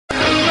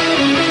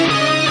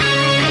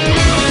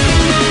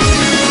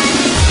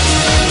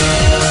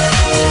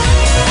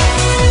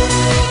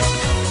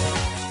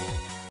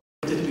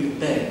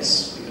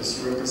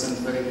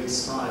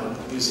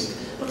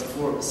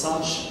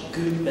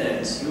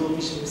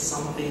Eurovision is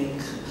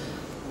something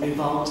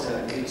without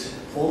a good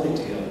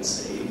quality, I would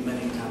say, in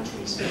many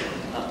countries.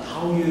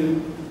 How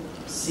you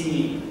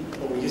see,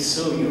 or you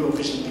saw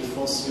Eurovision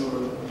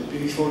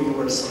before you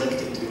were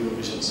selected to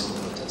Eurovision Song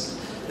Contest?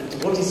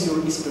 And what is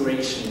your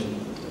inspiration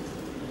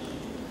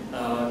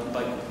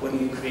when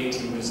you create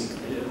your music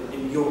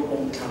in your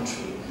own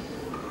country?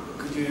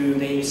 Could you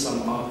name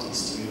some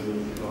artists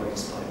you are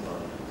inspired by?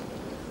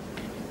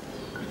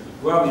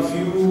 Well, if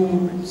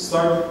you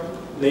start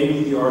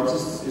naming the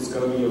artists, it's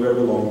going to be a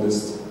very long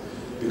list,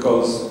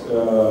 because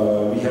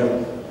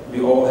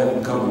we all have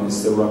in common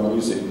is the rock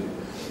music.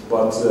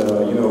 But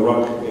you know,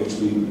 rock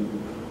actually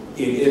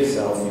in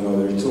itself, you know,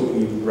 there are too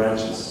many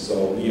branches.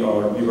 So we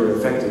were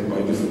affected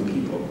by different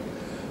people.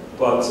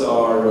 But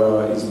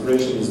our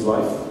inspiration is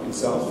life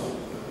itself,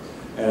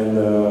 and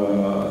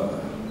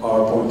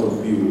our point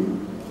of view,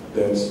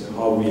 that's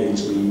how we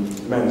actually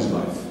manage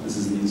life. This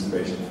is the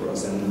inspiration for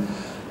us. And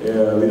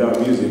with our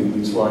music,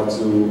 we try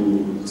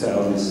to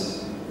tell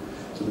this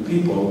to the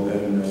people,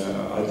 and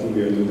I think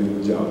we are doing a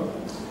good job.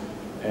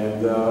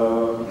 And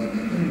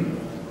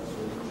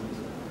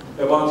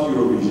about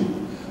Eurovision.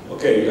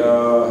 Okay,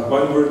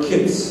 when we were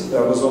kids,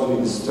 there was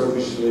only this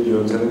Turkish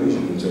radio and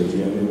television in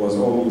Turkey, and it was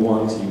only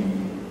one TV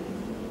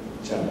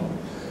channel.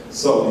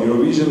 So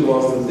Eurovision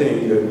was the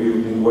thing that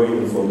we've been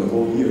waiting for the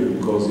whole year,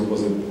 because it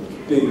was a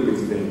big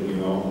thing, you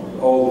know.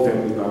 All the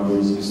family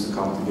members used to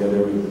come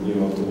together, you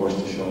know, to watch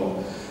the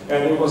show.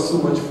 And it was so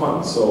much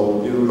fun,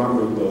 so you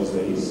remember those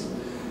days.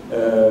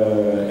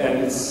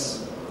 And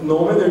it's,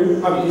 no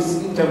matter, I mean,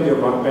 it can be a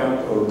rock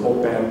band or a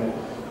pop band.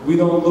 We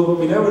never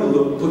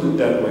put it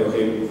that way.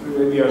 Okay,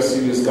 we are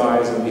serious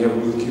guys and we have a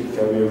real kid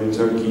career in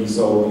Turkey,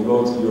 so we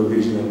go to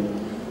Eurovision and,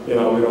 you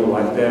know, we don't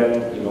like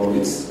that. You know,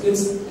 it's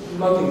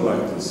nothing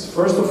like this.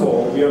 First of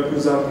all, we are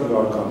presenting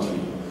our country,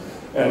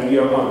 and we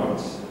are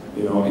honored.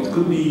 You know, it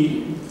could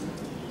be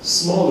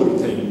smaller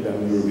thing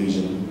than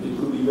Eurovision. It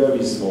could be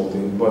very small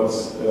thing, but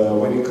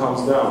when it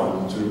comes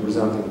down to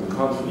representing the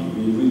country,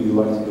 we really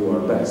like to do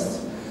our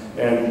best.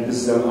 And this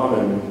is an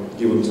honor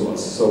given to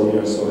us, so we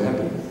are so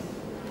happy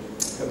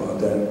about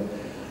that.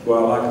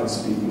 Well, I can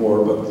speak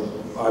more, but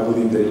I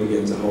believe that you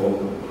get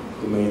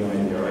the main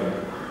idea, right?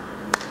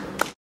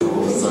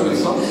 It's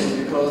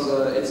something, because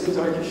it's in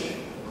Turkish,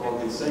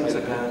 called ESCKAZ,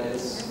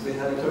 and we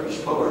had a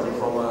Turkish poet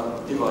from a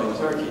diva in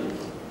Turkey,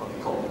 what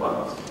we call diva.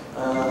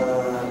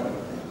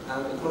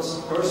 And it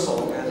was her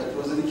song, and it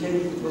was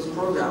a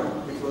program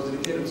which was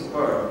dedicated to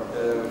her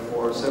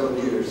for several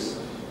years.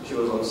 She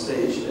was on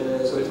stage,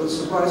 so it was a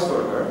surprise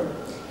for her.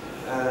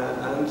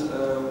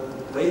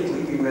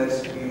 Lately we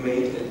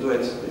made a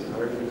duet with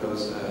her,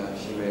 because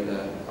she made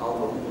an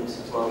album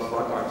with 12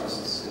 rock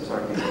artists in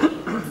Turkey.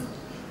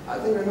 I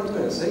think we're not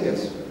going to sing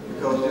it,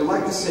 because we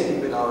like to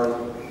sing with our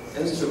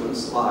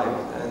instruments live,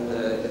 and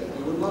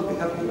we would not be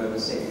happy when we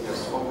sing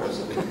just one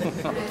person.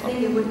 I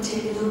think it would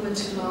take a little bit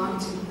too long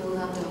to build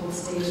up the whole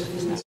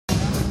stage.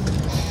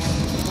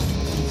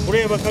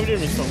 Buraya bakabilir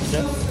miyiz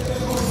sonuçta?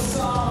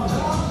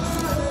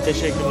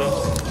 Teşekkürler.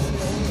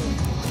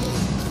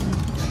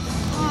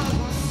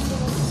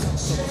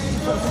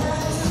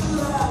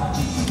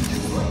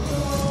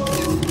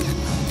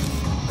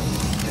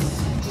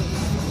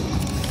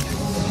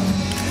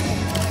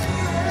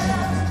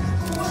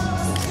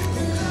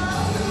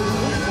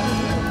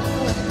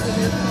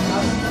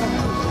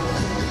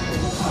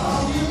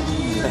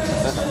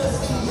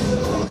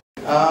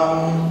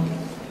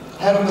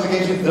 Head of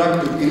Delegation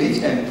Draghi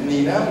Ilic and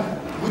Nina,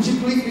 would you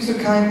please be so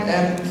kind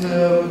and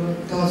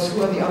tell us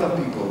who are the other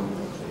people?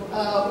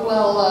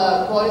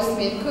 Boris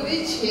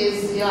Mitkovic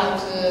is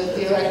the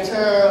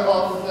director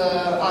of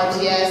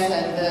RTS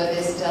and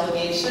this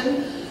delegation.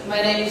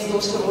 My name is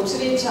Duška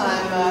Vučević.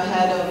 I'm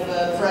head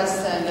of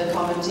press and a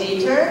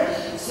commentator.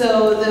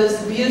 So those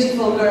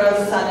beautiful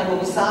girls, Sanja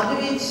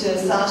Bogosavljević,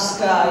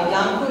 Saška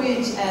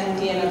Janković, and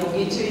Dijana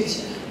Bogičević,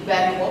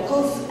 back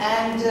vocals,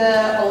 and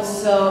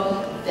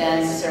also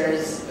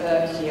dancers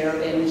here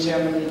in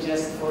Germany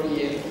just for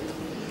you.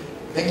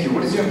 Thank you.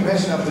 What is your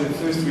impression after the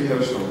first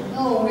rehearsal?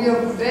 Oh, we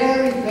are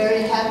very,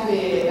 very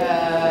happy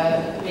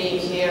being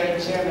here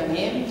in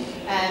Germany.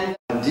 And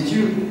did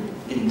you,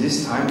 in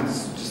this time,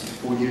 just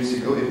 4 years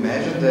ago,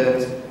 imagine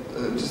that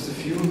just a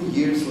few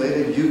years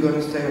later you're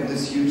going to stay on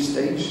this huge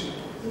stage?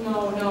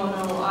 No.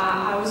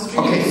 I was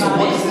dreaming Okay, so about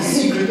what is it. the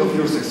secret of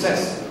your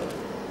success?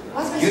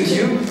 What's my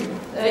YouTube? secret?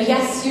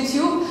 Yes,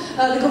 YouTube.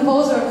 The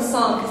composer of the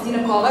song,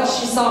 Kristina Kovac,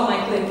 she saw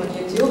my clip on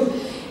YouTube,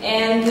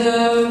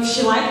 and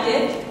she liked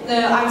it.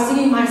 I was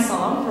singing my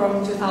song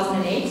from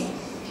 2008,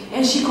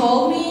 and she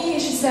called me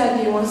and she said,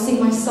 "Do you want to sing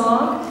my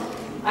song?"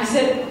 I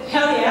said,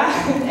 "Hell yeah!"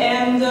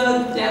 And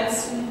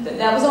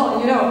that was all.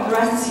 You know, the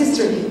rest is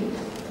history.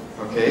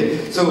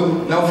 Okay, so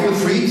now feel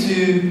free to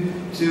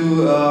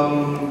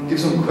give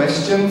some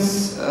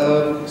questions.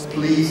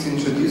 Please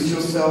introduce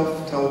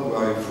yourself, tell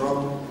where you're from,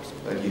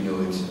 that you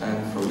know it, and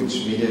for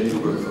which media you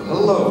work for.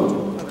 Hello!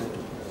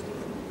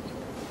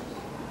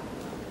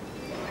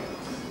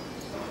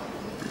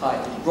 Hi,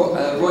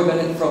 Roy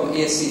Bennett from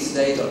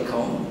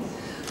ESCKAZ.com.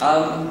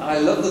 I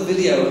love the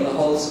video and the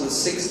whole sort of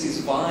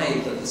 60s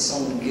vibe that the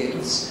song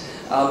gives.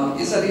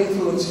 Is that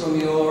influence from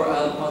your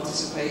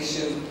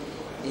participation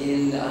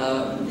in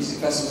music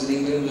festivals in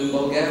England and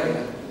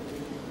Bulgaria?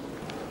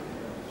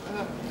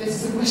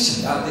 This is a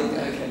question. I think,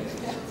 okay.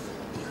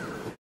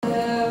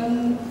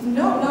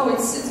 No,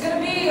 it's going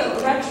to be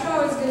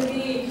retro, it's going to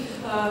be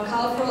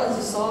colorful as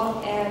you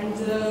saw, and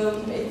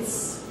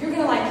you're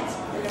going to like it.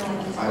 You're gonna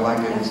like it. I like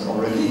it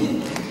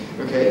already.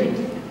 Okay.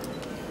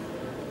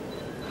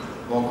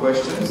 More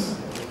questions?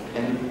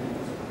 And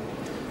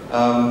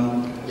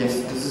yes,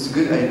 this is a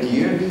good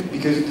idea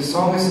because the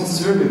song is in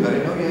Serbian, but I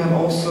know you have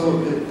also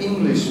an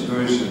English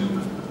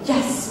version.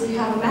 Yes, we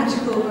have a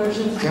magical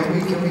version. Can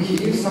we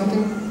hear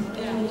something?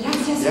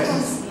 Yes, of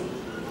course.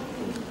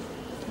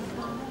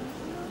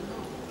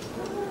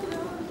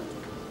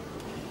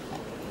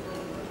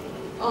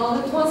 All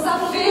at once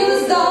I feel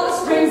his dollar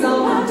springs on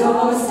my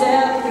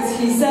doorstep, 'cause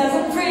he says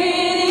I'm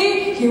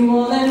pretty, he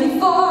won't let me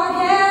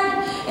forget.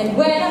 And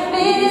when I'm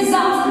in his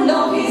arms, I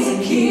know he's a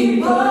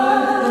keeper.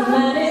 The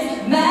man is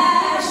magical.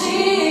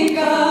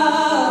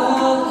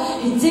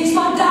 He takes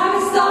my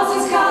diamond stars,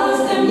 his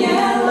colors them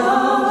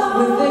yellow.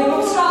 With they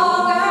grow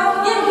stronger,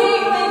 yet he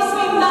makes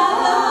me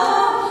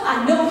mellow. I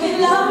know he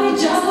loves me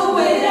just the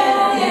way that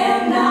I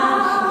am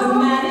now. The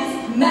man is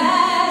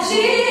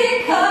magical.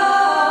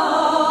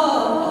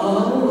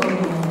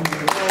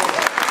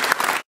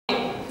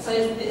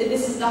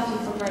 This is Nothing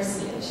for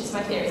Mercy. She's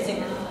my favorite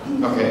singer.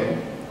 Okay.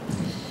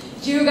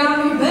 You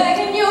got me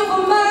begging you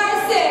for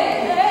mercy.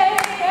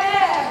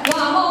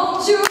 Why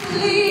won't you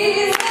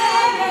please?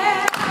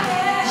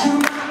 You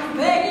got me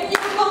begging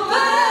you for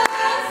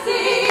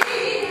mercy.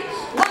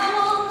 Why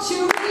won't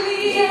you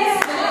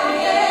please?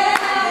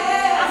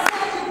 I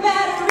said you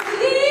better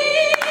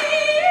release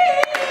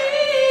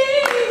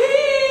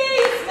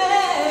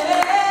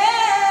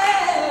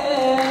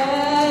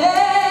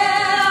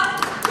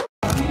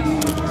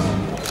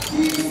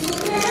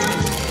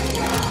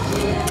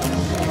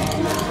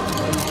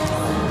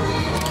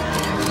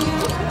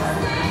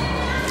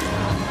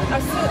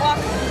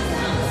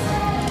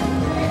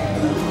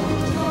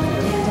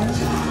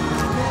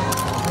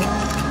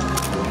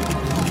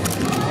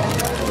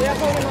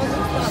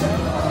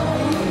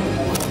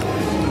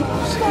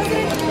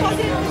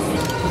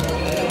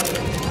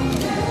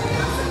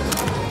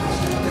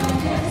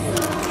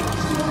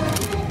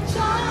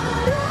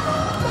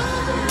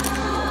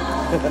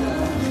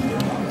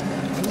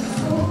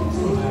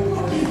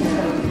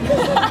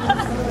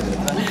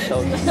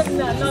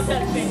Not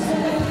that big.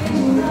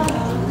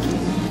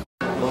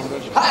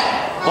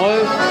 Hi!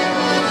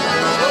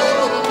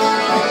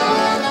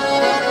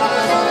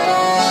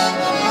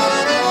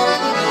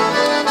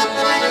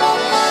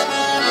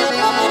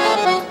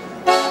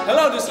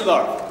 Hello,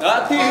 Düsseldorf.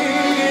 А ты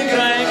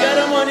играй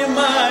гармонию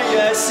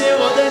моя,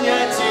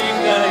 сегодня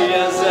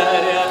тихая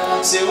заря,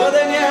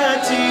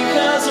 сегодня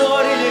тихо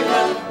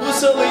зоренька,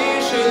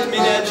 услышит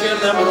меня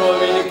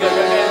чернобровенька,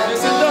 какая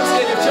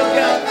дюссельдорфская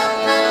девчонка.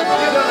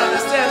 You don't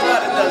understand,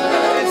 but it doesn't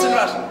matter. It's in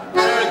Russian.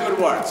 Very good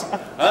words.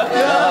 А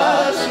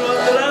хорошо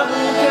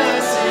траву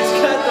косить,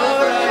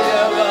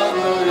 которая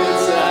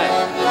волнуется.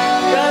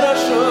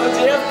 Хорошо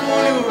девку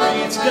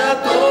любить,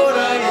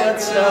 которая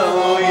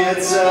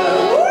целуется.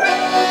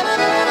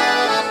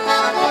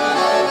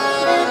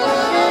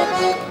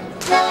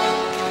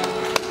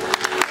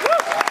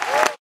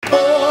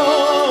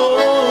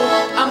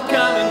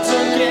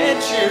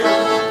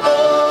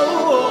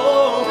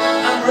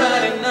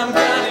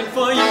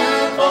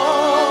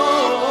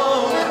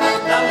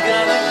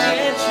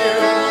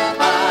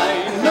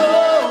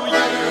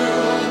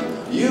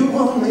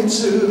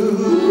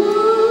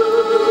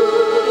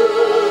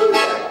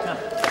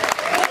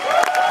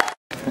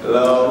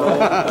 Hello,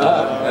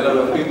 a lot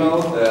of people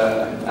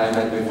I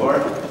met before.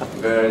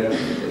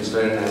 It's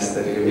very nice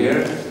that you're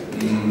here.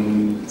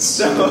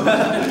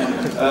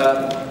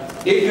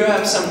 If you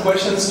have some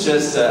questions,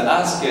 just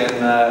ask,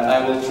 and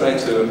I will try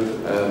to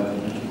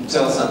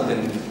tell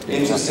something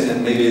interesting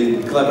and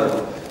maybe clever.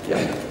 Yeah.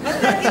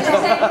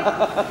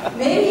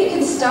 Maybe you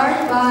can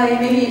start by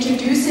maybe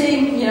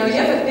introducing, you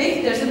have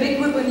there's a big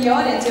group in the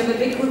audience, you have a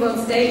big group on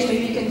stage,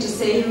 maybe you can just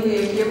say who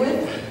you're here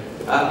with.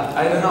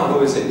 I don't know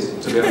who is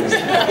it, to be honest.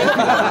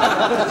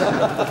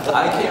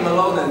 I came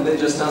alone and they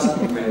just asked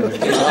me.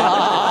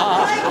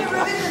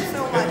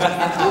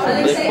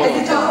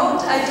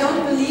 I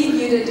don't believe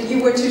you that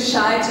you were too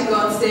shy to go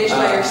on stage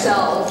by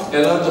yourself. A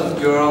lot of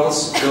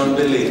girls don't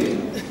believe me.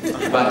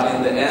 But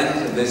in the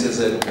end, this is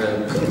a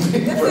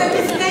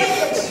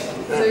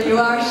So you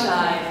are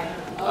shy.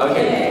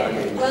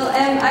 Okay. Well,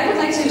 I would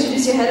like to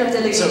introduce your head of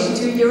delegation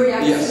to Yuri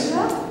Aksuta. Yes.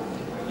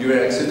 Yuri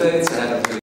Aksuta is head of delegation.